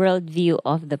the worldview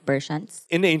of the Persians.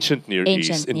 In ancient Near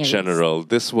East, in Near East. general,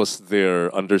 this was their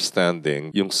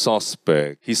understanding. Yung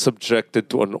suspect, he's subjected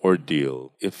to an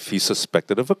ordeal if he's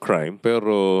suspected of a crime,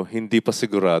 pero hindi pa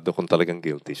sigurado kung talagang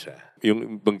guilty siya.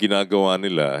 Yung ibang ginagawa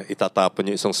nila, itatapon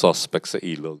niya isang suspect sa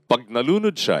ilog. Pag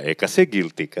nalunod siya, kasi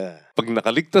guilty ka. Pag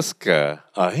nakaligtas ka,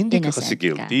 hindi ka kasi Innocent ka.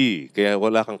 guilty. Kaya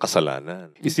wala kang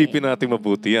kasalanan. Isipin natin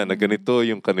mabuti yan na ganito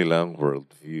yung kanilang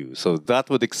worldview. So that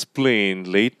would explain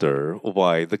later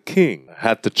why the king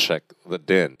had to check the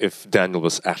den if Daniel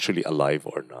was actually alive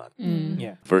or not.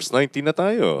 Yeah. Verse 19 na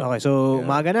tayo. Okay, so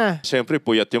umaga na. Siyempre,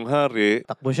 puyat yung hari.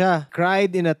 Takbo siya.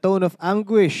 Cried in a tone of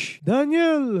anguish,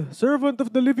 Daniel, servant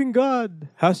of the living God,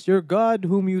 has your God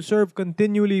whom you serve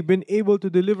continually been able to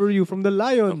deliver you from the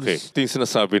lions? Okay, ito yung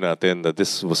sinasabi natin that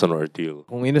this was an ordeal.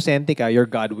 Kung inosente ka, your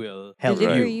God will help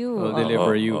Deliver you. you. Will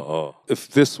deliver Oo, you. oo.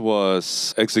 If this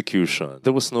was execution,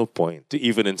 there was no point to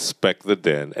even inspect the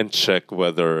den and check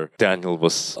whether Daniel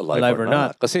was alive or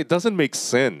not. Kasi it doesn't make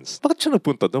sense. Bakit siya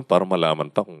nagpunta doon para malaman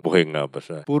pa kung buhay nga ba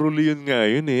siya? Puro leon nga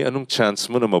yun eh. Anong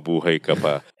chance mo na mabuhay ka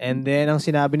pa? And then, ang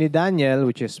sinabi ni Daniel,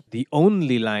 which is the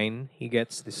only line he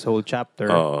gets this whole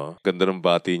chapter, Oo. Ganda ng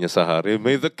bati niya sa hari.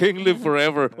 May the king live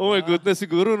forever. Oh my goodness,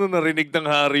 siguro nung narinig ng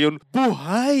hari yun,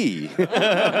 buhay!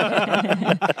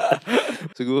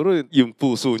 Siguro yung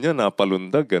puso niya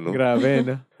napalundag, ano? grabe,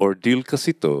 no? Ordeal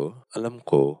kasi to, alam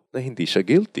ko na hindi siya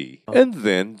guilty. And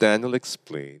then Daniel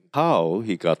explained how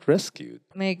he got rescued.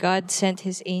 My God sent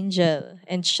his angel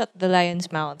and shut the lions'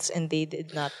 mouths, and they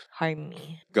did not harm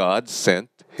me. God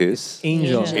sent his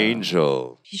Angel.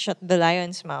 angel. He shut the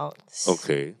lions' mouths.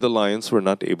 Okay. The lions were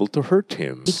not able to hurt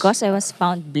him. Because I was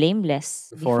found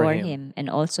blameless Before before him. him and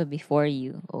also before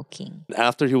you, O king.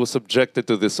 After he was subjected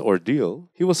to this ordeal,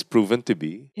 he was proven to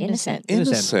be Innocent.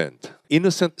 innocent.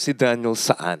 Innocent si Daniel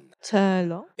saan? Sa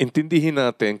law? Intindihin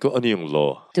natin kung ano yung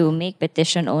law. To make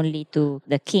petition only to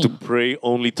the king. To pray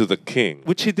only to the king,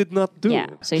 which he did not do.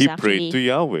 Yeah, so He it's prayed to actually-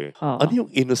 Yahweh. Oo. Ano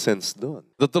yung innocence doon?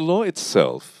 That the law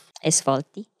itself, Is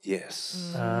faulty.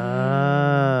 yes.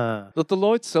 Ah. That the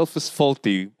law itself is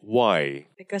faulty. Why?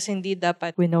 Because hindi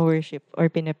dapat wino-worship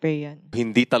or pinapray yan.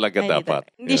 Hindi talaga Hindi dapat.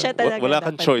 talaga. Hindi siya talaga Wala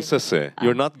kang dapat choices eh.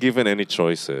 You're not given any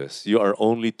choices. You are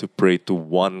only to pray to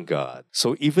one God.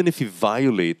 So even if he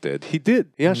violated, he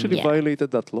did. He actually Yeah. violated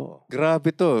that law.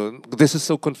 Grabe to. This is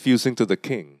so confusing to the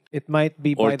king. It might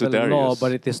be Or by to the law, Darius.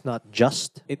 but it is not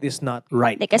just. It is not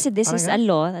right. Like, kasi this is a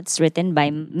law that's written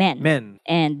by men. Men.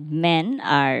 And men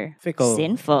are Fickle.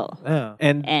 sinful. Yeah.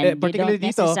 And, And they particularly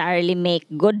don't dito, necessarily make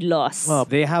good laws.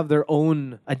 they have their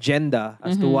own agenda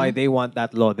as to why they want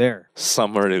that law there.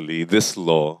 Summarily, this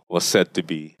law was said to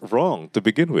be wrong to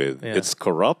begin with. Yeah. It's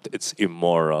corrupt, it's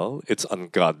immoral, it's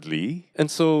ungodly.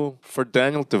 And so, for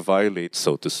Daniel to violate,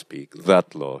 so to speak,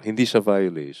 that law, hindi siya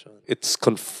violation. It's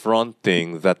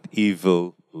confronting that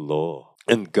evil law.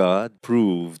 And God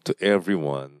proved to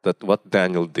everyone that what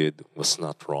Daniel did was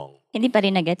not wrong. Hindi pa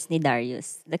rin nagets ni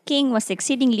Darius. The king was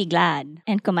exceedingly glad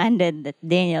and commanded that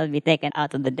Daniel be taken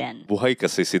out of the den. Buhay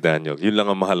kasi si Daniel. Yun lang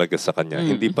ang mahalaga sa kanya.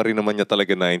 Hindi pa rin naman niya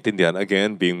talaga naiintindihan.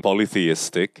 Again, being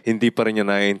polytheistic, hindi pa rin niya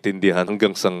naiintindihan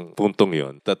hanggang sa puntong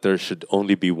yon that there should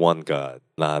only be one God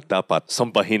na dapat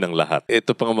sambahin ang lahat.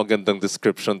 Ito pang magandang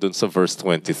description dun sa verse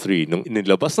 23. Nung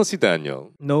inilabas na si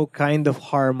Daniel, No kind of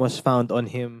harm was found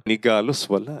on him. ni Galos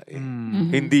wala eh.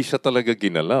 Hindi siya talaga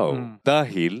ginalaw.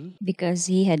 Dahil Because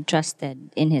he had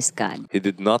trusted in his God. he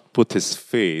did not put his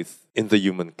faith in the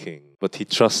human king, but he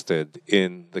trusted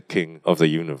in the King of the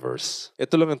universe.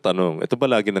 Ito lang ang tanong. Ito ba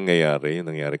lagi nangyayari?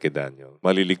 Yung nangyari kay Daniel?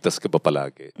 Maliligtas ka ba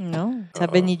palagi? No.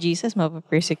 Sabi ni Jesus,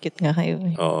 mapapersecute nga kayo.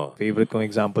 Eh. Oo. Favorite kong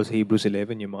example sa Hebrews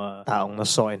 11, yung mga taong na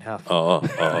saw in half. Oo.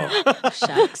 Oo.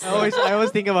 Shucks. I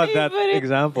always think about that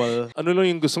example. Ano lang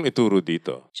yung gustong ituro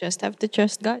dito? Just have to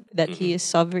trust God that He is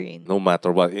sovereign. No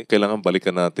matter what, kailangan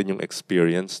balikan natin yung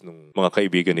experience ng mga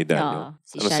kaibigan ni Daniel. Oo,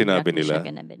 si Ano Shadrach, sinabi nila?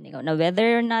 Meshach, and Abednego. Now, whether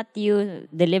or not you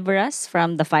deliver us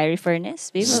from the fiery furnace,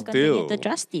 we will Still. continue to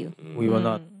trust you. We will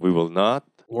not. We will not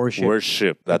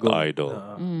worship that Go- idol.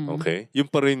 Mm. Okay? Yung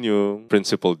pa rin yung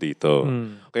principle dito.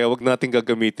 Kaya wag natin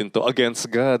gagamitin to against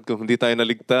God kung hindi tayo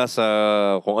naligtas sa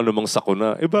kung ano mang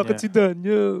sakuna. Bakit Yeah. si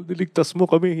Daniel? Niligtas mo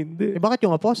kami, hindi. bakit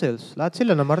yung apostles? Lahat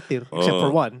sila na martir. Except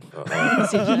for one.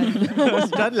 Si John.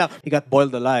 Si John lang. He got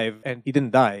boiled alive and he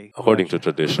didn't die. According to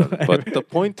tradition. But the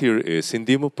point here is,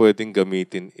 hindi mo pwedeng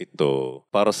gamitin ito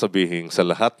para sabihin sa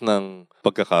lahat ng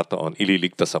pagkakataon,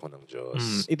 ililigtas ako ng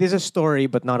Diyos. It is a story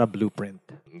but not a blueprint.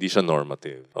 Hindi siya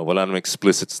normative. Wala namang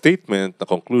explicit statement na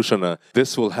conclusion na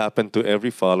this will happen to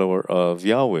every follower of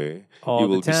Yahweh. All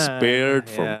You will the be time. spared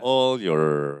from Yeah. all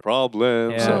your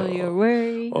problems. Yeah. All your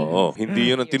worry. Oo. Hindi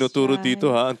yun ang Your tinuturo strife.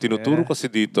 dito ha. Ang tinuturo Yeah. kasi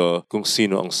dito kung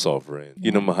sino ang sovereign.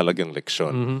 Yun ang mahalagang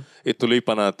leksyon. Ituloy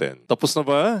pa natin. Tapos na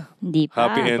ba? Hindi pa.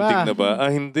 Happy ending na ba?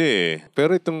 Hindi.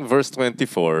 Pero itong verse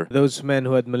 24, Those men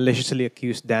who had maliciously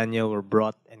accused Daniel were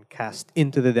brought and cast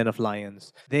into the den of lions.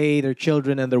 They, their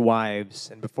children, and their wives.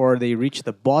 And before they reached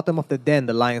the bottom of the den,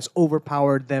 the lions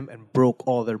overpowered them and broke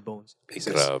all their bones.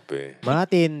 grabe.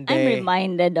 Matindi. I'm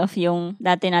reminded of yung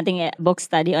dati nating book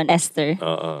study on Esther.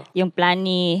 Oo. Yung plan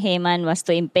ni Haman was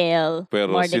to impale Pero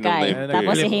Mordecai. sinong na-impale?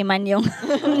 Tapos si Haman yung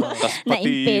Tas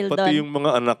na-impale pati doon. yung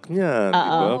mga anak niya, di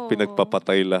ba?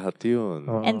 Pinagpapatay lahat yun.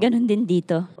 And ganun din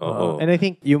dito. Oo. And I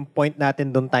think yung point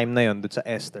natin doon time na yun, doon sa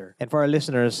Esther. And for our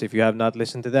listeners, if you have not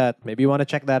listened to that, maybe you want to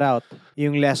check that out.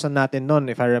 Yung lesson natin noon,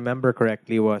 if I remember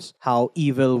correctly, was how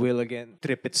evil will again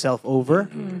trip itself over.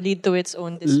 Lead to its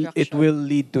own destruction. It will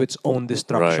lead to its own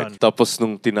destruction. Right. Tapos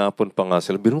nung tinapon pa nga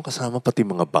sila, biro mo kasama pati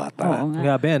mga bata. Oo nga.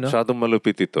 Grabe, no? Masyadong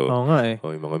malupit ito. Oo nga eh. O,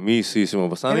 yung mga misis, yung mga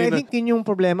And basanay I na. think yun yung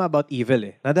problema about evil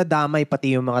eh. Nadadamay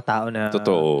pati yung mga tao na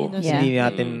Totoo. hindi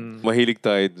natin... Mahilig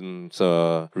tayo dun sa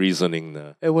reasoning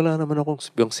na, wala naman akong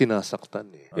bang sinasaktan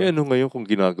eh. Ano ngayon kung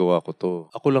ginagawa ko to?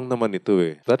 Ako lang naman ito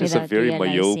eh. That is a Without very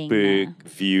realizing myopic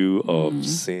view of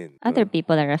sin. Other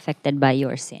people are affected by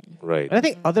your sin. Right. And I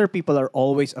think other people are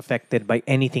always affected by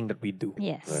anything that we do.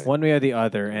 Yes. One way or the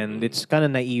other. And it's kind of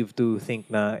naive to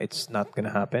think na it's not gonna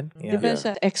happen. Yeah. Diba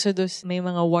sa Exodus, may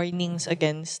mga warnings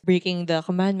against breaking the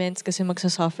commandments kasi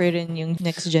magsasuffer rin yung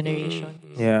next generation.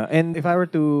 Yeah, and if I were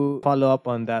to follow up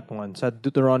on that one, sa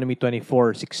Deuteronomy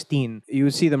 24:16, you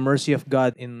would see the mercy of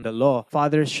God in the law.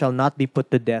 Fathers shall not be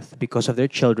put to death because of their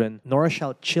children, nor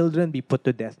shall children be put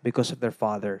to death because of their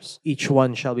fathers. Each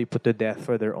one shall be put to death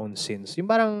for their own sins. Yung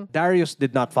parang Darius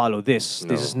did not follow this.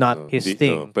 This is not his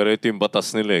thing. Pero ito yung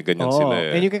batas nila eh. Ganyan sila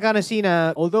eh. And you can kind of see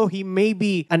na although he may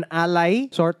be an ally,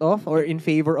 sort of, or in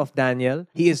favor of Daniel,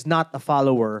 he is not a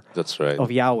follower That's right. of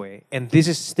Yahweh. And this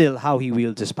is still how he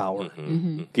wields his power.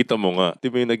 Kita mo nga, di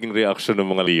ba yung naging reaction ng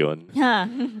mga leon? Ha.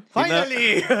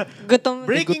 Finally! Gutom.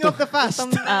 Breaking of the fast!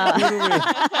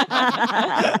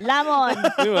 Lamon.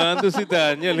 Di ba? Ando si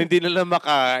Daniel, hindi nila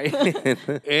makain.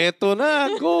 Eto na,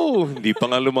 go! Hindi pa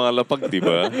nga lumalapag, di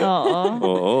ba? Oo.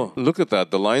 Oo. Look at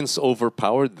that. The lions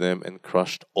overpowered them and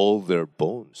crushed all their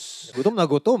bones. Gutom na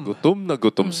gutom. Gutom na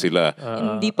gutom sila.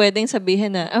 Hindi pwedeng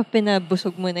sabihin na,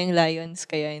 pinabusog mo na yung lions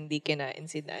kaya hindi kinain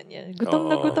si Daniel. Gutom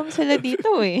na gutom sila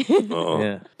dito eh. Oo.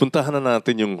 Yeah. Puntahan na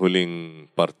natin yung huling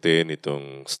parte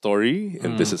nitong story.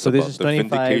 And this is So about this is the 25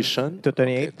 vindication. to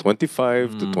 28? Okay,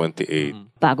 25 to 28.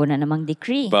 Bago na namang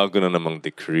decree. Bago na namang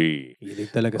decree. Hilig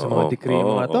talaga sa mga Oo, decree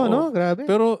yung mga to, oo. no? Grabe.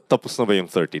 Pero tapos na ba yung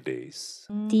 30 days?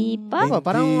 Di ba?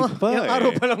 Parang Hindi pa yung eh.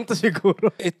 araw pa lang to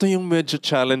siguro. Ito yung medyo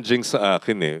challenging sa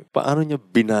akin eh. Paano niya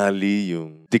binali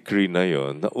yung decree na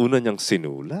yon na una niyang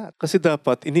sinulat? Kasi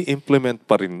dapat ini-implement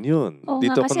pa rin yun. Oo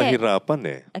Dito nga, ako kasi- nahirapan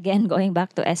eh. Again, going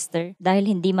back to Esther, dahil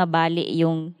hindi mabali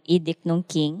yung edict ng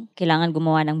king, kailangan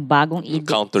gumawa ng bagong edict.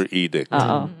 Counter edict.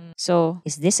 Oo. So,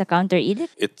 is this a counter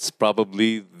edict? It's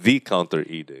probably the counter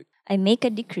edict. I make a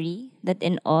decree that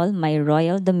in all my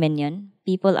royal dominion,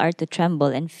 people are to tremble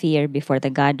and fear before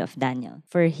the God of Daniel.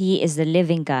 For he is the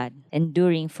living God,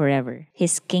 enduring forever.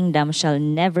 His kingdom shall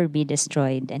never be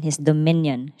destroyed, and his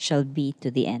dominion shall be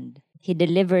to the end. He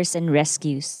delivers and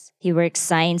rescues. He works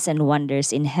signs and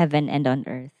wonders in heaven and on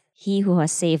earth. He who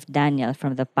has saved Daniel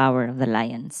from the power of the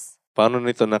lions. Paano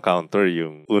nito na-counter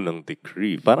yung unang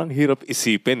decree? Parang hirap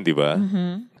isipin, di ba?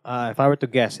 If I were to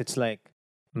guess, it's like,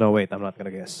 no, wait, I'm not gonna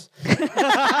guess.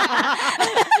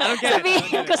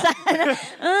 Sabihin ko sana.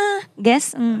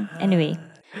 Guess? Anyway.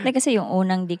 Like kasi yung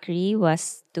unang decree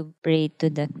was to pray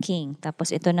to the king.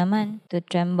 Tapos ito naman, to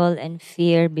tremble and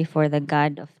fear before the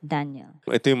God of Daniel.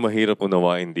 Ito yung mahirap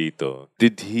unawain dito.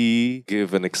 Did he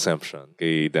give an exemption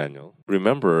kay Daniel?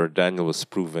 Remember, Daniel was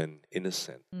proven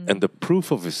innocent. And the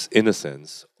proof of his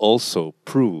innocence also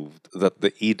proved that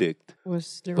the edict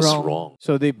Was was wrong.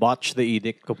 So they botched the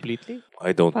edict completely?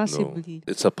 I don't Possibly. know.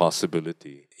 It's a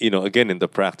possibility. Again, in the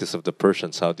practice of the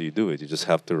Persians, how do you do it? You just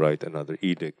have to write another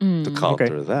edict to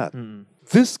counter that.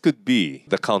 This could be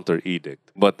the counter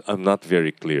edict, but I'm not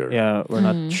very clear. Yeah, we're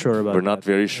not sure about We're not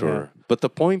that. very sure. But the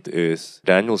point is,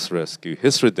 Daniel's rescue,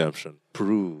 his redemption,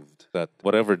 proved that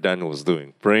whatever Daniel was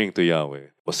doing, praying to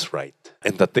Yahweh, was right.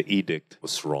 And that the edict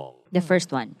was wrong. The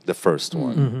first one. The first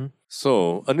one.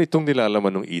 So, ano itong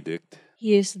nilalaman ng edict?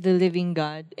 He is the living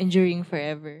God, enduring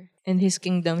forever, and his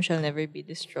kingdom shall never be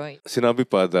destroyed. Sinabi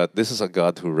pa that this is a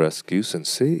God who rescues and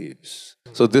saves.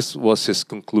 So this was his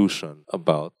conclusion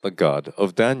about the God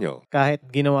of Daniel.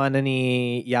 Kahit ginawa na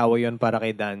ni Yahweh yun para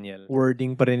kay Daniel,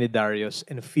 wording pa rin ni Darius,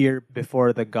 and fear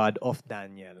before the God of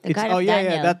Daniel. The God of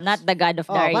Daniel, that's- not the God of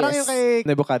Parang yung Darius. kay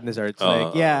Nebuchadnezzar. It's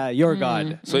like, your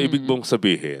God. So ibig mong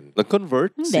sabihin,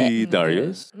 nag-convert si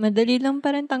Darius? Madali lang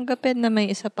pa rin tanggapin na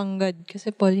may isa pang God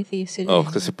kasi polytheist sila. Oh,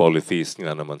 kasi polytheist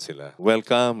nga naman sila.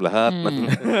 Welcome lahat.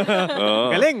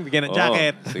 Oh. Galing, bigyan ng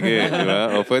jacket. Sige, di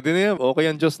ba? Pwede na yan. Okay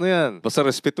ang Diyos na yan. Basta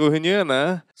respetuhin niyo yan,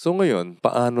 ha? So ngayon,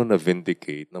 paano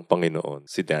na-vindicate ng Panginoon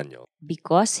si Daniel?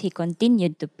 Because he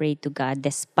continued to pray to God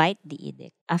despite the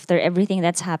edict. After everything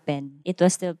that's happened, it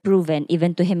was still proven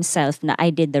even to himself na I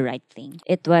did the right thing.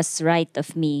 It was right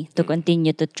of me to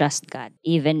continue to trust God,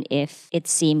 even if it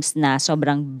seems na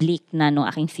sobrang bleak na nung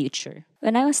aking future.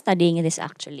 When I was studying this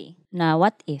actually, na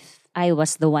what if I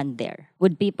was the one there?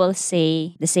 Would people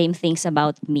say the same things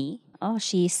about me? Oh,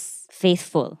 she's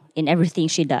faithful in everything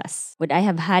she does. Would I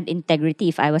have had integrity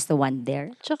if I was the one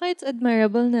there? Tsaka it's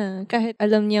admirable na kahit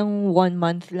alam niyang 1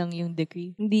 month lang yung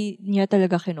decree, hindi niya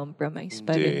talaga kinompromise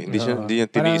pa rin. Hindi niya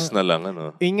tiniis na lang,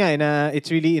 ano? Yun nga, na it's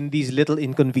really in these little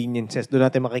inconveniences doon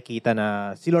natin makikita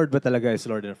na si Lord ba talaga is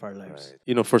Lord of our lives.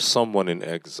 Right. For someone in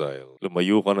exile,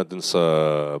 lumayo ka na dun sa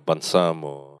bansa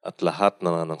mo at lahat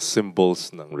ng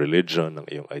symbols ng religion, ng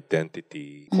iyong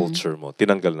identity, culture mo,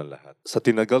 tinanggal na lahat. Sa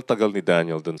tinagal-tagal ni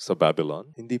Daniel dun sa Babylon,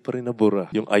 hindi pa rin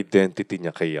nabura yung identity niya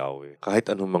kay Yahweh.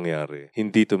 Kahit anong mangyari,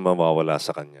 hindi ito mawawala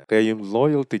sa kanya. Kaya yung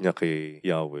loyalty niya kay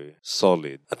Yahweh,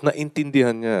 solid. At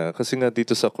naintindihan niya, kasi nga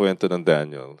dito sa kwento ng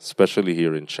Daniel, especially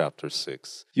here in chapter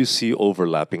 6, you see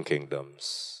overlapping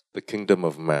kingdoms. The kingdom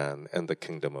of man and the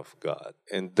kingdom of God.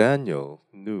 And Daniel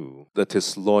knew that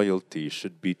his loyalty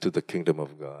should be to the kingdom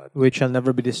of God. Which shall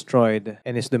never be destroyed,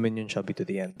 and his dominion shall be to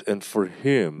the end. And for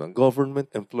him, ang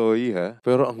government employee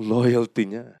pero ang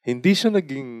loyalty niya. Hindi siya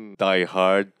naging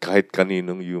diehard kahit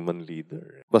kaninong human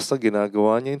leader. Basta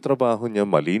ginagawa niya yung trabaho niya,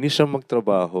 malinis siya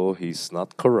magtrabaho, he's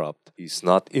not corrupt, he's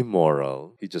not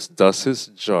immoral, he just does his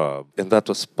job. And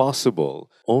that was possible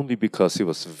only because he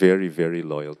was very, very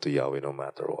loyal to Yahweh no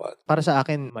matter what. Para sa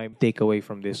akin, my takeaway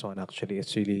from this one actually,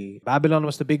 it's really, Babylon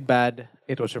was the big bad,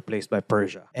 it was replaced by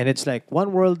Persia. And it's like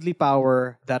one worldly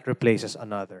power that replaces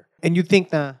another. And you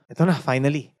think na, ito na,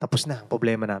 finally, tapos na ang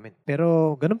problema namin.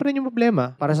 Pero ganun pa rin yung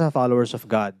problema para sa followers of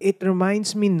God. It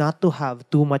reminds me not to have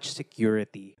too much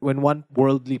security. When one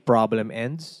worldly problem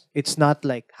ends, it's not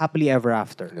like happily ever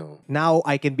after. No. Now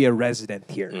I can be a resident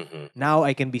here. Now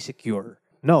I can be secure.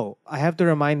 No, I have to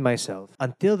remind myself,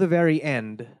 until the very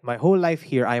end, my whole life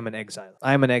here, I am an exile.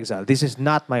 I am an exile. This is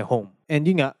not my home. And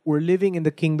yun nga, we're living in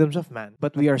the kingdoms of man,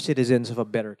 but we are citizens of a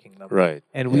better kingdom. Right.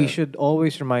 And we should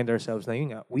always remind ourselves na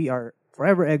yun nga, we are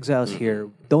forever exiles here.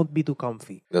 Don't be too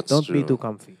comfy. That's Don't be true. too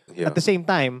comfy. Yeah. At the same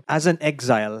time, as an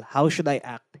exile, how should I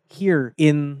act here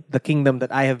in the kingdom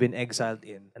that I have been exiled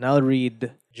in? And I'll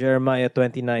read Jeremiah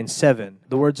 29:7,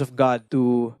 the words of God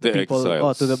to The people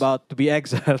exiles. to the about to be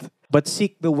exiled. But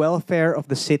seek the welfare of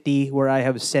the city where I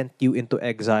have sent you into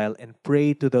exile, and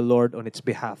pray to the Lord on its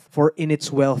behalf. For in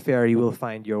its welfare you will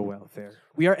find your welfare.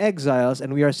 We are exiles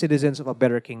and we are citizens of a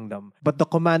better kingdom. But the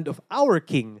command of our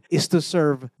king is to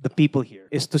serve the people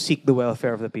here, is to seek the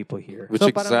welfare of the people here. Which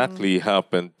So parang- exactly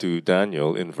happened to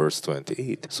Daniel in verse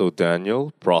 28. So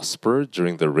Daniel prospered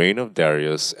during the reign of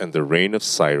Darius and the reign of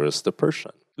Cyrus the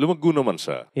Persian. Lumago naman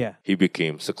siya. Yeah. He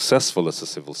became successful as a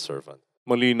civil servant.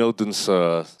 Malinaw dun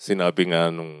sa sinabi nga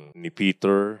ni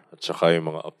Peter at saka yung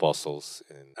mga apostles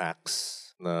in Acts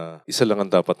na isa lang ang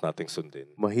dapat nating sundin.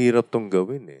 Mahirap tong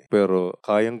gawin Pero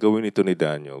kayang gawin ito ni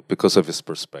Daniel because of his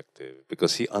perspective.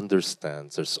 Because he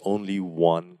understands there's only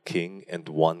one king and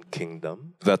one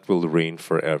kingdom that will reign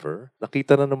forever.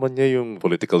 Nakita na naman niya yung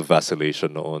political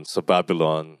vacillation noon sa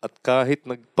Babylon. At kahit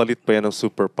nagpalit pa yan ng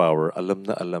superpower,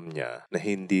 alam niya na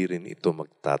hindi rin ito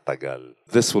magtatagal.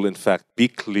 This will in fact be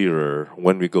clearer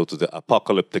when we go to the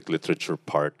apocalyptic literature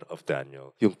part of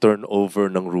Daniel. Yung turnover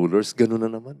ng rulers, ganun na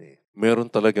naman meron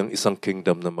talagang isang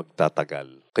kingdom na magtatagal.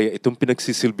 Kaya itong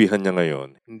pinagsisilbihan niya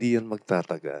ngayon, hindi yan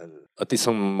magtatagal. At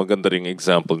isang maganda ring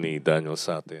example ni Daniel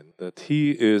sa atin, that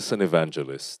he is an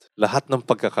evangelist. Lahat ng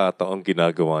pagkakataong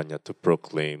ginagawa niya to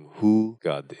proclaim who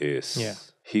God is. Yeah.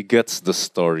 He gets the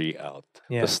story out.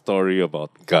 Yeah. The story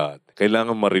about God.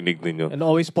 Kailangan marinig ninyo. And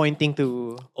always pointing to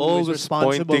who is Always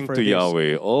responsible pointing for to this.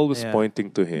 Yahweh. Always Yeah. pointing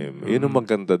to Him. Yun ang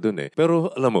maganda dun eh. Pero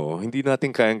alam mo, hindi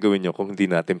natin kayang gawin yun kung hindi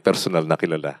natin personal na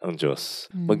kilala ang Diyos.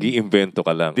 Mag-iimbento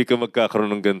ka lang. Hindi ka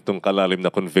magkakaroon ng ganitong kalalim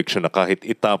na conviction na kahit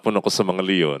itapon ako sa mga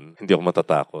leon, hindi ako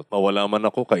matatakot. Mawala man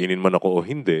ako, kainin man ako o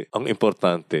hindi. Ang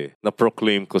importante,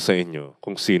 na-proclaim ko sa inyo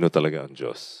kung sino talaga ang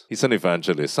Diyos. He's an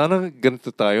evangelist. Sana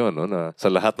ganito tayo, no, na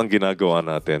sa lahat ng ginagawa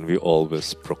natin, we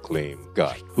always proclaim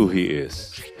God, who He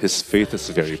is. His faith is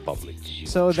very public.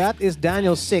 So that is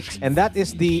Daniel 6, and that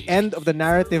is the end of the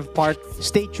narrative part.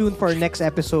 Stay tuned for our next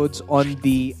episodes on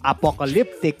the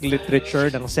apocalyptic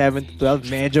literature ng 7 to 12.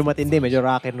 Medyo matindi, medyo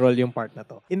rock and roll yung part na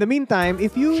to. In the meantime,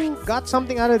 if you got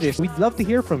something out of this, we'd love to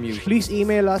hear from you. Please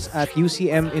email us at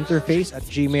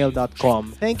ucminterface@gmail.com.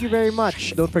 Thank you very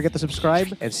much. Don't forget to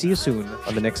subscribe, and see you soon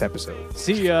on the next episode.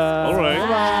 See ya! All right.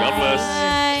 God bless.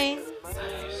 Bye!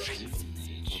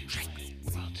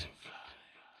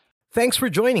 Thanks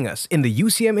for joining us in the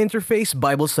UCM Interface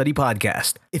Bible Study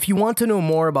Podcast. If you want to know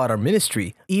more about our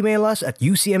ministry, email us at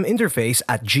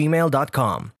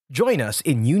ucminterface@gmail.com. Join us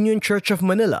in Union Church of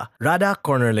Manila, Rada,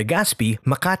 Corner Legazpi,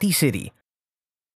 Makati City.